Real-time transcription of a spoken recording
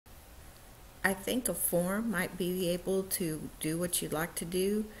I think a form might be able to do what you'd like to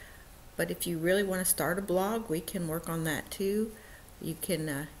do, but if you really want to start a blog, we can work on that too. You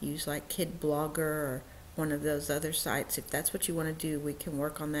can use like Kid Blogger or one of those other sites. If that's what you want to do, we can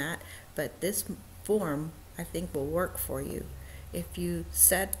work on that. But this form, I think, will work for you. If you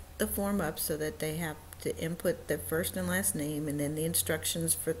set the form up so that they have to input their first and last name and then the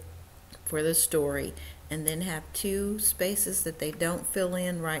instructions for the story, and then have two spaces that they don't fill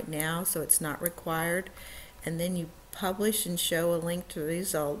in right now, so it's not required, and then you publish and show a link to the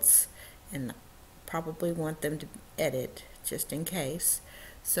results, and probably want them to edit just in case.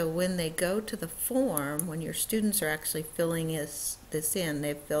 So when they go to the form, when your students are actually filling this in,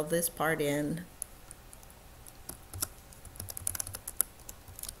 they fill this part in.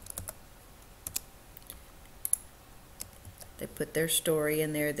 They put their story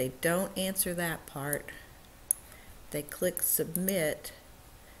in there. They don't answer that part. They click submit,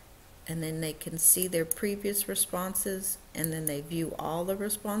 and then they can see their previous responses, and then they view all the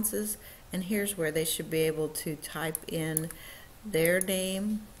responses, and here's where they should be able to type in their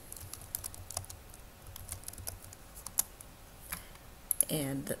name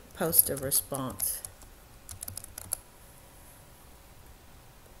and post a response.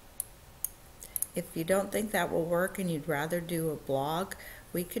 If you don't think that will work and you'd rather do a blog,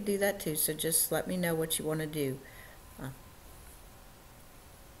 we could do that too, so just let me know what you want to do.